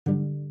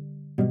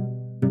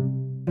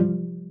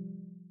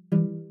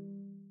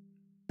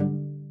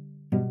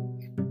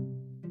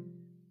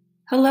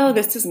Hello,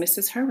 this is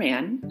Mrs.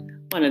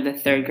 Horan, one of the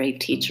third grade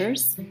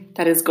teachers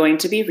that is going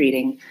to be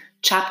reading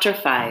Chapter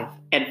 5,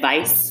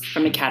 Advice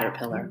from a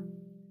Caterpillar.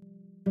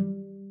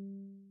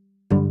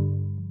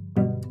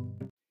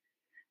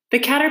 The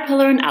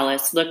caterpillar and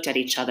Alice looked at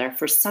each other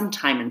for some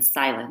time in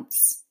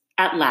silence.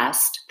 At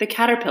last, the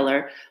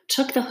caterpillar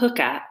took the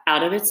hookah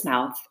out of its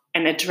mouth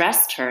and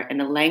addressed her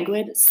in a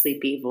languid,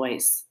 sleepy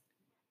voice.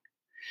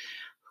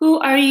 "Who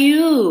are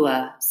you?"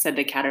 said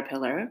the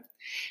caterpillar.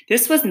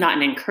 This was not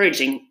an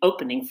encouraging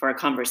opening for a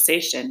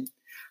conversation.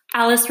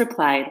 Alice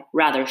replied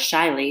rather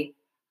shyly,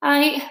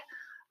 I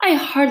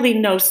hardly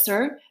know,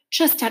 sir,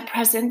 just at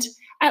present.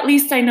 At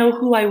least I know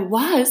who I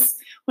was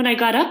when I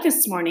got up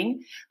this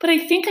morning, but I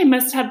think I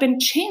must have been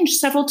changed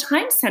several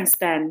times since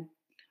then."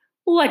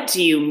 "What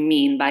do you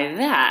mean by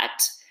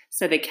that?"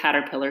 said the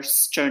caterpillar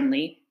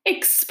sternly.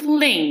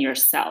 "Explain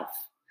yourself."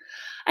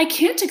 "I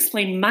can't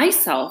explain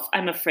myself,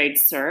 I'm afraid,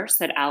 sir,"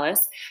 said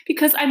Alice,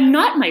 "because I'm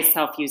not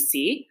myself, you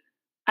see."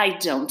 "I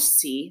don't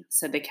see,"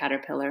 said the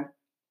caterpillar.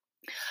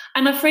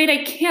 "I'm afraid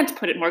I can't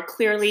put it more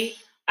clearly,"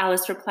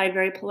 Alice replied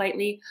very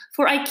politely,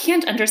 "for I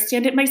can't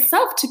understand it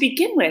myself to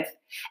begin with,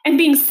 and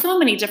being so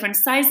many different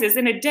sizes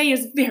in a day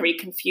is very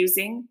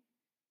confusing."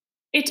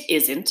 "It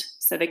isn't,"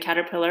 said the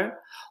caterpillar.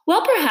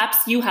 "Well,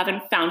 perhaps you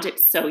haven't found it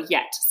so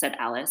yet," said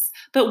Alice,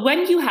 "but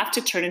when you have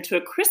to turn into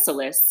a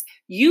chrysalis,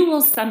 you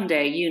will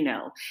someday, you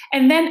know,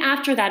 and then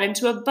after that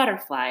into a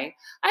butterfly.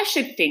 I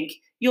should think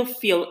you'll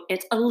feel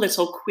it a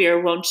little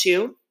queer, won't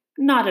you?"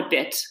 "Not a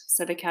bit,"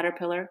 said the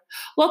caterpillar.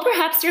 "Well,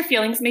 perhaps your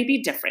feelings may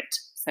be different,"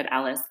 said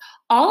Alice.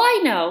 "All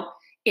I know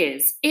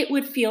is it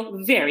would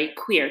feel very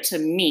queer to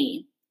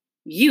me."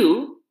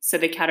 "You?"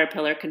 said the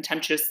caterpillar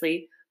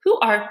contemptuously. "Who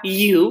are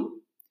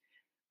you?"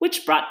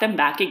 Which brought them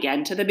back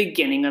again to the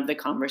beginning of the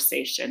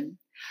conversation.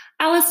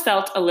 Alice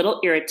felt a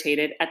little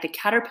irritated at the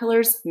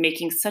caterpillars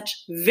making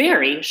such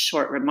very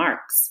short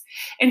remarks,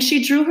 and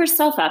she drew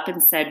herself up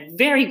and said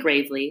very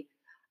gravely,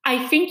 "I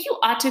think you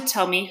ought to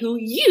tell me who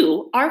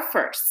you are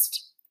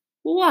first."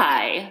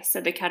 "Why?"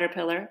 said the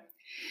caterpillar.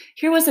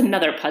 Here was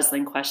another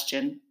puzzling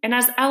question, and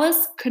as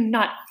Alice could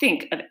not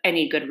think of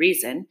any good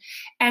reason,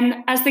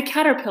 and as the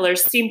caterpillar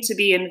seemed to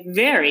be in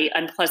very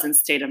unpleasant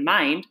state of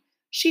mind,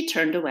 she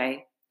turned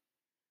away.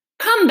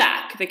 "Come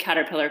back," the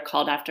caterpillar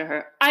called after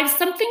her. "I've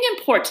something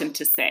important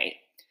to say."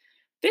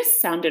 This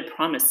sounded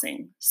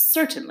promising,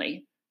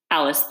 certainly.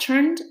 Alice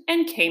turned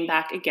and came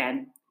back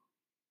again.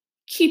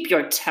 "Keep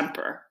your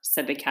temper,"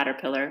 said the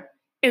caterpillar.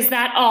 "Is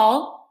that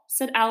all?"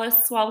 said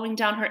Alice, swallowing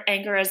down her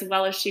anger as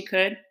well as she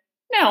could.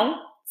 "No,"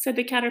 said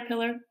the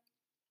caterpillar.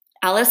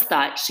 Alice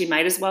thought she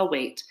might as well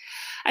wait,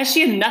 as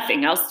she had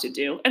nothing else to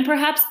do, and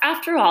perhaps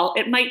after all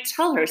it might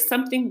tell her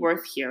something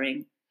worth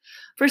hearing.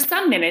 For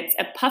some minutes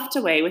it puffed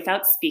away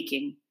without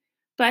speaking,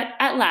 but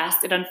at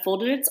last it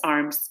unfolded its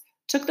arms,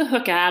 took the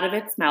hookah out of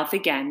its mouth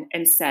again,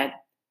 and said,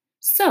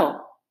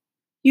 "So,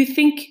 you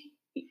think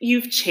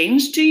you've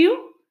changed, do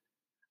you?"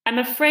 "I'm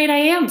afraid I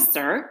am,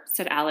 sir,"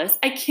 said Alice.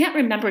 "I can't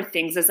remember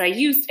things as I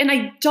used, and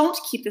I don't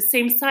keep the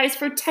same size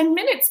for 10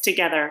 minutes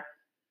together."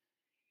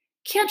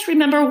 "Can't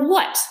remember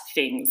what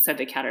things?" said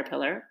the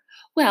caterpillar.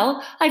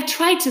 "Well, I've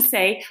tried to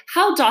say,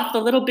 'How doth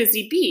the little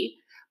busy bee?'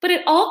 but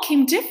it all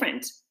came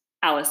different,"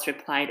 Alice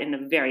replied in a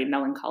very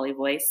melancholy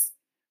voice.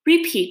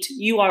 "Repeat,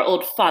 'You are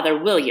old Father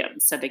William,'"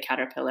 said the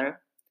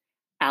caterpillar.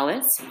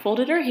 Alice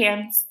folded her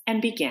hands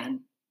and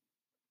began.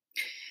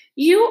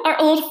 "You are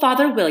old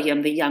Father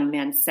William," the young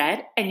man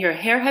said, "and your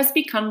hair has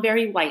become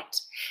very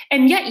white.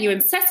 And yet you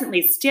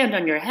incessantly stand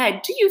on your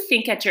head. Do you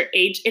think at your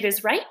age it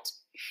is right?"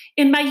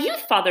 "In my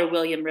youth," Father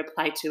William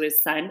replied to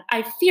his son,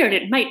 "I feared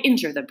it might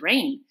injure the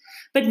brain.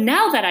 But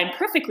now that I'm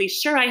perfectly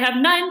sure I have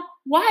none,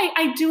 why,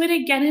 I do it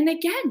again and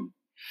again."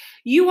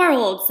 "You are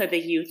old," said the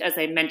youth, "as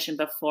I mentioned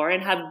before,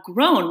 and have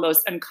grown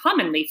most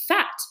uncommonly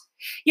fat.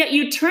 Yet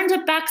you turned a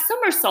back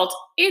somersault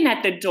in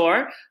at the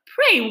door.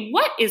 Pray,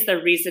 what is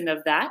the reason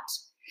of that?"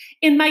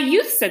 "In my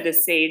youth," said the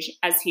sage,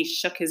 as he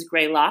shook his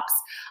gray locks,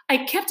 "I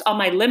kept all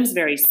my limbs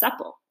very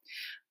supple.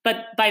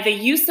 But by the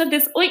use of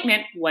this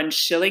ointment, 1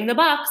 shilling the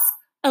box,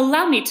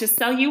 allow me to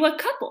sell you a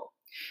couple."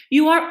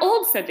 "You are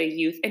old," said the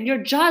youth, "and your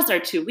jaws are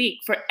too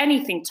weak for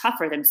anything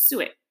tougher than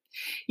suet.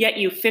 Yet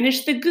you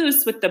finished the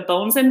goose with the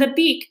bones and the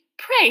beak.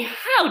 Pray,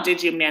 how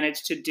did you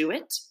manage to do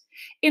it?"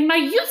 "In my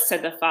youth,"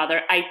 said the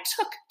father, "I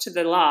took to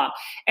the law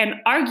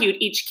and argued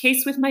each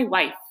case with my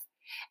wife.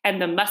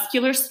 And the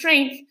muscular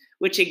strength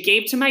which it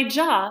gave to my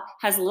jaw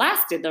has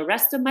lasted the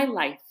rest of my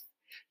life."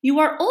 "You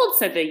are old,"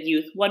 said the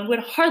youth. "One would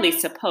hardly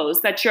suppose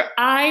that your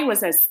eye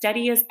was as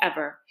steady as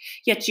ever.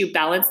 Yet you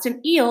balanced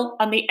an eel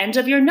on the end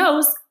of your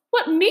nose.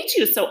 What made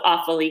you so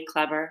awfully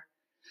clever?"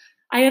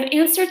 "I have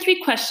answered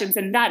 3 questions,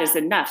 and that is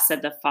enough,"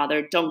 said the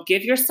father. "Don't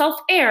give yourself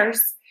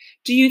airs.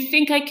 Do you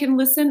think I can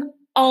listen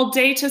all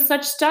day to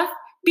such stuff?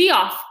 Be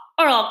off,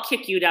 or I'll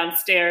kick you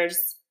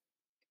downstairs."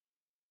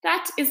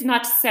 "That is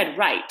not said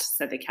right,"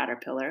 said the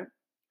caterpillar.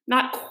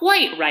 "Not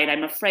quite right,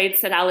 I'm afraid,"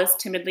 said Alice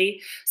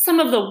timidly. "Some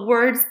of the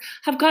words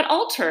have got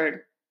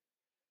altered."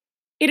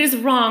 "It is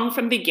wrong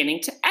from beginning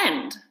to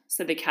end,"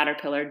 said the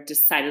caterpillar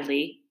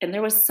decidedly, and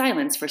there was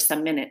silence for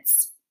some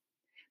minutes.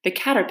 The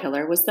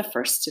caterpillar was the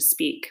first to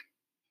speak.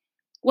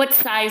 "What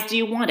size do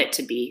you want it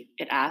to be?"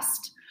 it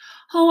asked.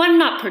 "Oh, I'm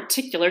not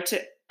particular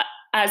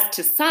as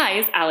to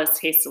size," Alice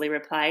hastily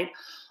replied.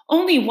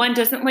 "Only one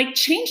doesn't like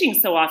changing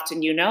so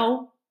often, you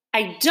know."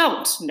 "I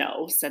don't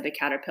know," said the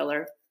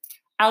caterpillar.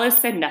 Alice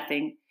said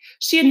nothing.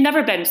 She had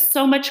never been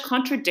so much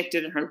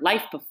contradicted in her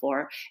life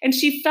before, and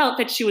she felt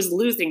that she was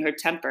losing her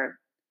temper.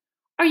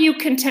 "Are you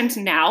content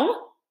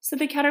now?" said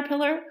the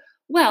caterpillar.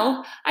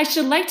 "Well, I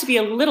should like to be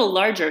a little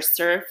larger,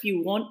 sir, if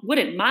you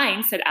wouldn't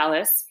mind," said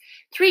Alice.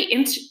 3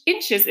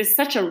 inches is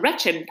such a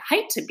wretched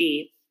height to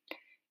be."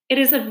 "It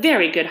is a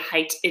very good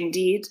height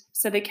indeed,"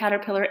 said the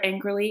caterpillar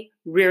angrily,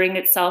 rearing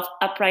itself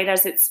upright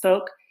as it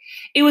spoke.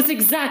 It was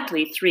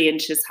exactly 3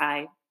 inches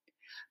high.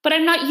 "But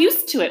I'm not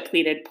used to it,"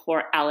 pleaded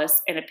poor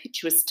Alice in a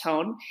piteous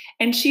tone,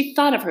 and she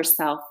thought of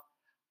herself.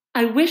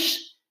 "I wish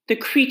the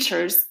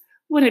creatures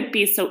wouldn't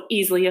be so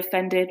easily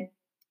offended."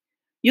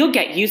 "You'll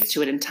get used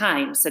to it in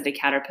time," said the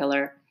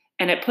caterpillar,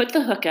 and it put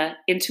the hookah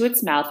into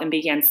its mouth and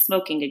began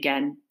smoking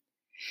again.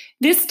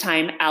 This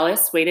time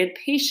Alice waited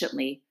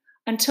patiently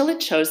until it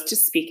chose to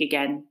speak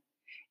again.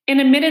 In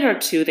a minute or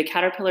two, the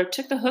caterpillar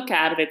took the hookah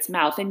out of its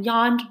mouth and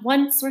yawned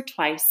once or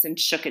twice and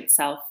shook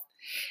itself.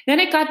 Then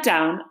it got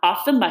down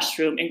off the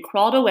mushroom and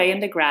crawled away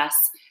in the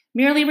grass,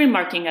 merely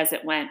remarking as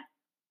it went,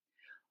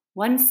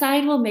 "One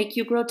side will make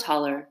you grow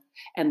taller,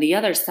 and the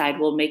other side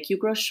will make you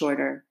grow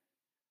shorter."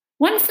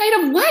 "One side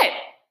of what?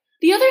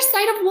 The other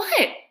side of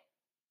what?"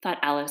 thought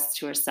Alice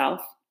to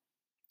herself.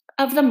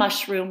 "Of the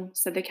mushroom,"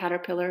 said the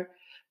caterpillar,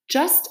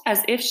 just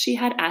as if she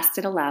had asked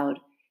it aloud,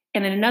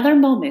 and in another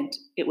moment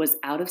it was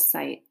out of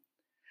sight.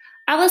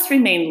 Alice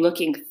remained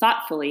looking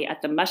thoughtfully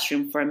at the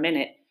mushroom for a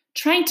minute,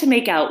 trying to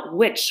make out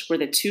which were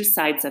the two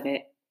sides of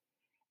it.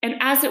 And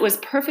as it was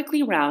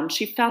perfectly round,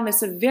 she found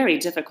this a very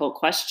difficult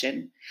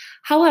question.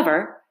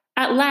 However,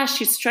 at last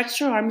she stretched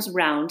her arms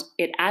round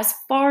it as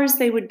far as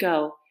they would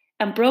go,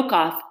 and broke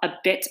off a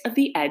bit of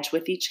the edge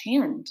with each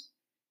hand.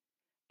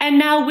 "And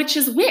now which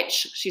is which?"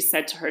 she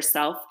said to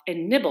herself,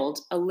 and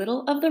nibbled a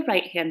little of the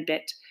right-hand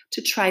bit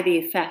to try the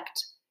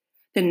effect.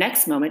 The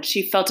next moment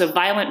she felt a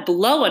violent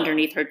blow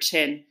underneath her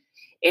chin.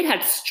 It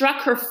had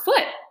struck her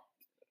foot.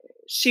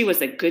 She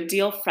was a good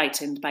deal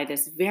frightened by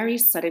this very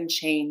sudden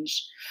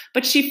change,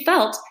 but she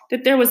felt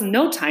that there was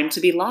no time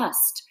to be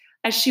lost,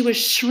 as she was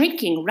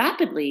shrinking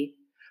rapidly.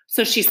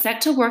 So she set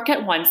to work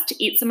at once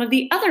to eat some of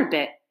the other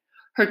bit.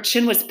 Her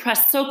chin was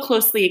pressed so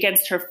closely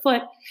against her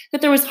foot that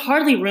there was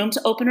hardly room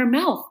to open her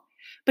mouth,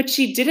 but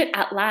she did it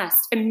at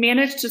last and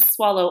managed to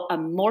swallow a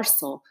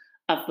morsel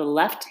of the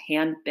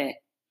left-hand bit.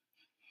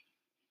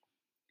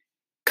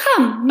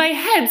 "Come, my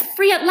head's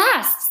free at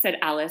last," said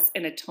Alice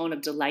in a tone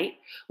of delight,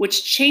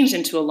 which changed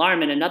into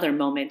alarm in another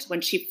moment when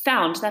she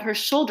found that her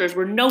shoulders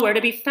were nowhere to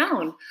be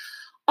found.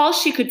 All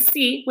she could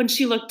see when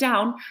she looked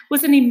down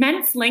was an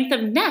immense length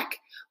of neck,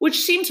 which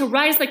seemed to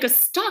rise like a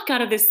stalk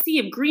out of the sea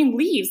of green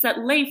leaves that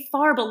lay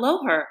far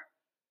below her.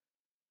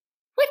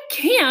 "What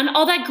can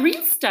all that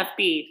green stuff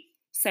be?"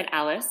 said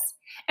Alice.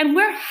 "And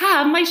where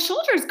have my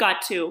shoulders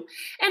got to?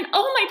 And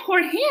oh, my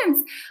poor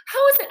hands,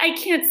 how is it I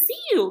can't see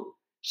you?"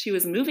 She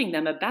was moving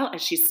them about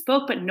as she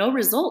spoke, but no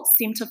result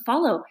seemed to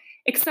follow,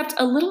 except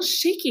a little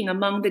shaking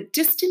among the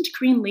distant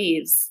green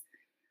leaves.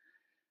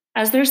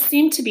 As there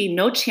seemed to be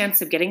no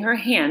chance of getting her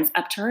hands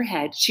up to her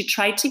head, she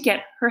tried to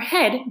get her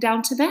head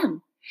down to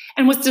them,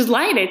 and was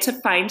delighted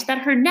to find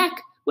that her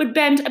neck would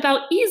bend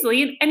about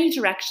easily in any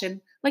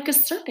direction, like a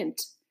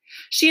serpent.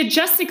 She had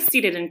just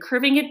succeeded in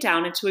curving it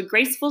down into a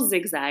graceful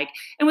zigzag,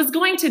 and was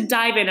going to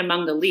dive in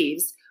among the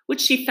leaves, which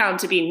she found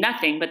to be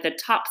nothing but the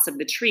tops of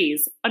the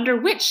trees under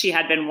which she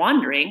had been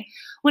wandering,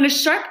 when a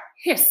sharp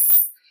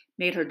hiss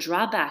made her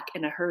draw back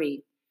in a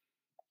hurry.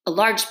 A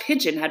large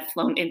pigeon had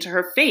flown into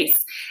her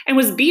face and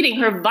was beating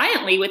her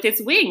violently with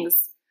its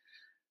wings.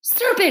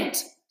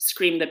 "Serpent!"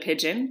 screamed the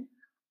pigeon.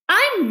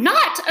 "I'm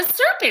not a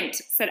serpent,"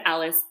 said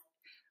Alice.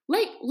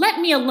 Let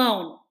me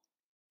alone."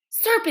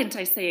 "Serpent,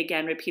 I say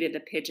again," repeated the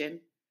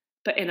pigeon,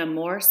 but in a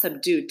more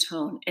subdued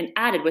tone, and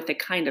added with a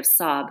kind of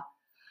sob,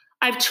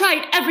 "I've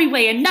tried every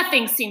way and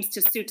nothing seems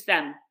to suit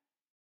them."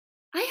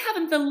 "I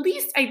haven't the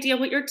least idea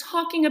what you're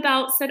talking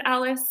about," said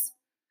Alice.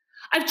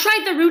 "I've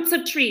tried the roots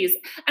of trees,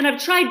 and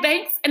I've tried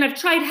banks, and I've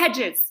tried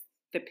hedges,"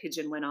 the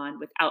pigeon went on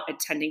without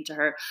attending to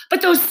her.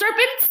 "But those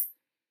serpents,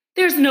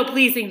 there's no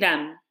pleasing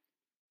them."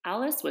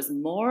 Alice was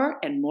more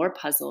and more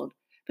puzzled,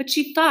 but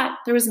she thought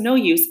there was no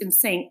use in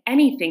saying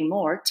anything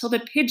more till the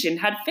pigeon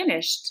had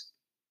finished.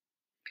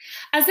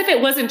 "As if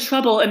it wasn't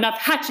trouble enough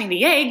hatching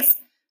the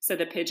eggs," said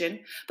the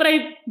pigeon, "but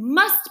I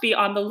must be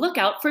on the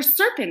lookout for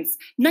serpents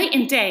night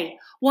and day.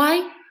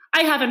 Why,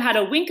 I haven't had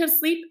a wink of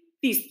sleep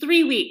these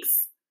 3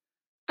 weeks."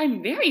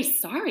 "I'm very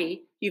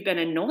sorry you've been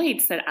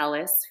annoyed," said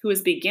Alice, who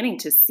was beginning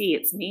to see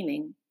its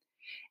meaning.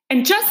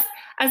 "And just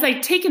as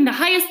I'd taken the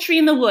highest tree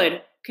in the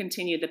wood,"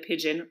 continued the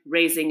pigeon,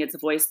 raising its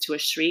voice to a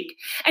shriek,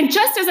 "and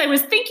just as I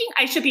was thinking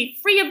I should be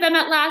free of them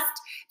at last,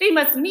 they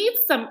must needs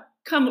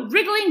come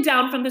wriggling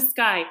down from the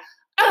sky.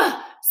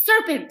 Ugh,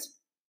 serpent!"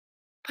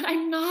 But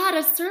I'm not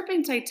a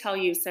serpent, I tell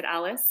you, said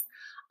Alice.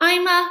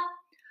 I'm a,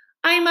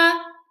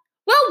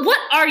 well, what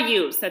are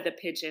you? Said the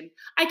pigeon.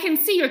 I can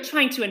see you're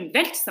trying to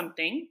invent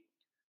something.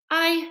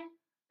 I'm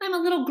a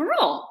little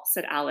girl,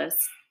 said Alice,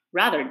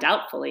 rather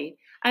doubtfully,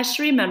 as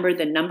she remembered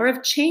the number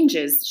of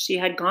changes she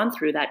had gone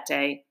through that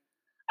day.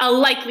 A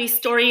likely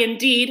story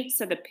indeed,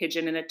 said the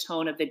pigeon in a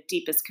tone of the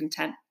deepest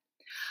contempt.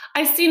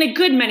 I've seen a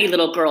good many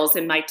little girls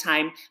in my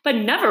time, but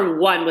never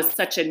one with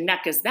such a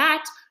neck as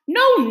that.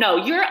 No,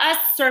 you're a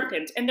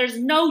serpent, and there's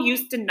no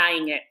use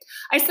denying it.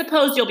 I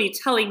suppose you'll be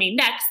telling me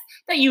next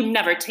that you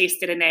never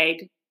tasted an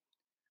egg.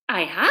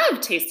 I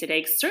have tasted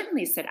eggs,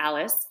 certainly, said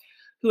Alice,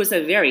 who was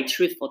a very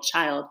truthful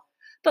child.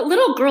 But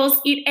little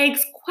girls eat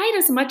eggs quite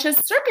as much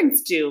as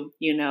serpents do,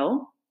 you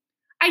know.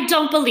 I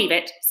don't believe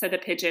it, said the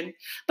pigeon.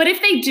 But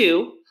if they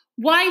do,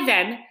 why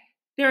then,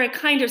 they're a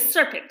kind of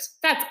serpent.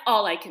 That's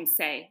all I can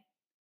say.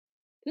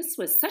 This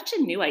was such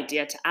a new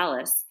idea to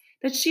Alice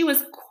that she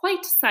was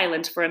quite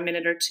silent for a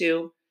minute or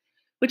two,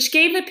 which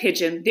gave the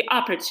pigeon the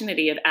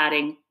opportunity of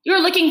adding,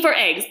 You're looking for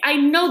eggs. I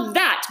know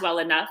that well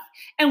enough.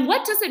 And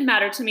what does it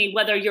matter to me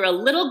whether you're a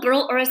little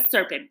girl or a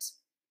serpent?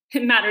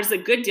 It matters a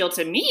good deal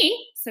to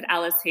me, said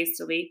Alice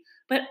hastily,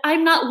 but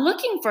I'm not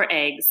looking for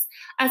eggs,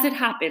 as it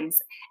happens.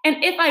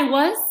 And if I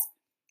was,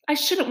 I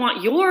shouldn't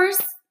want yours.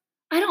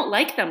 I don't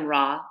like them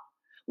raw.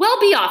 Well,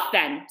 be off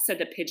then, said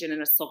the pigeon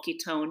in a sulky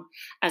tone,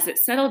 as it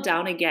settled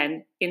down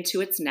again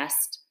into its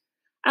nest.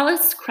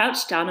 Alice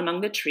crouched down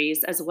among the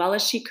trees as well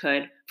as she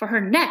could, for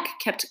her neck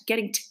kept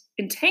getting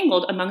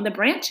entangled among the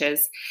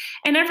branches,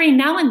 and every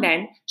now and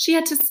then she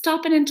had to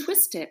stop and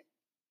untwist it.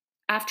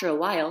 After a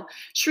while,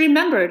 she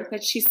remembered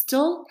that she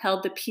still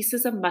held the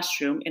pieces of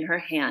mushroom in her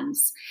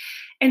hands,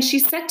 and she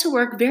set to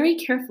work very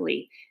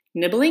carefully,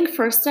 nibbling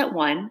first at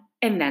one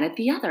and then at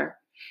the other,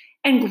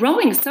 and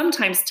growing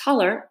sometimes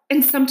taller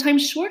and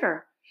sometimes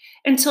shorter,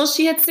 until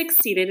she had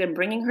succeeded in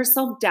bringing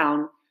herself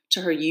down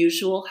to her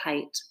usual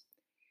height.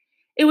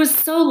 It was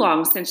so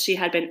long since she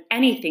had been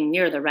anything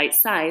near the right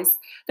size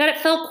that it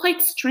felt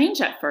quite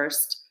strange at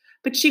first,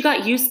 but she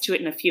got used to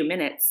it in a few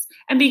minutes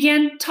and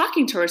began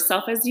talking to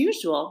herself as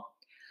usual.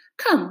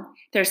 Come,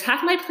 there's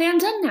half my plan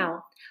done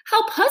now.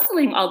 How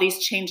puzzling all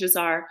these changes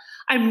are.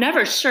 I'm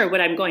never sure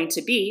what I'm going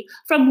to be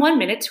from one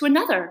minute to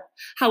another.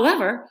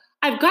 However,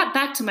 I've got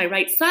back to my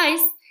right size.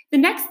 The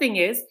next thing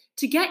is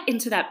to get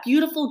into that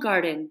beautiful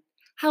garden.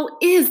 How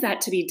is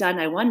that to be done,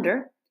 I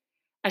wonder?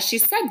 As she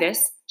said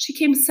this, she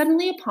came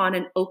suddenly upon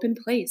an open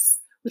place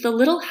with a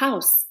little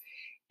house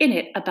in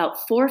it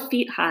about 4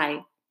 feet high.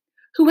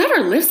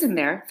 Whoever lives in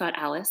there, thought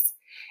Alice,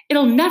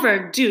 it'll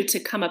never do to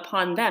come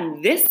upon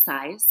them this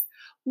size.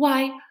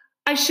 Why,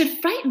 I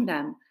should frighten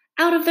them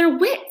out of their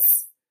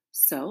wits.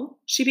 So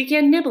she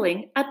began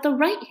nibbling at the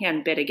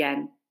right-hand bit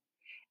again,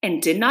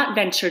 and did not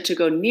venture to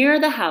go near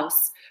the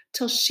house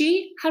till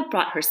she had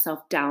brought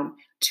herself down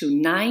to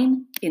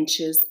 9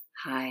 inches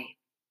high.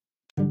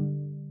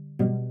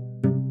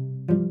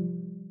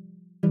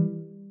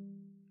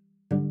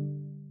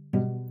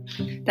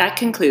 That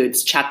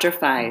concludes Chapter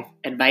 5,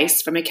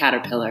 Advice from a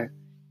Caterpillar.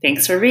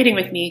 Thanks for reading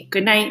with me.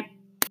 Good night.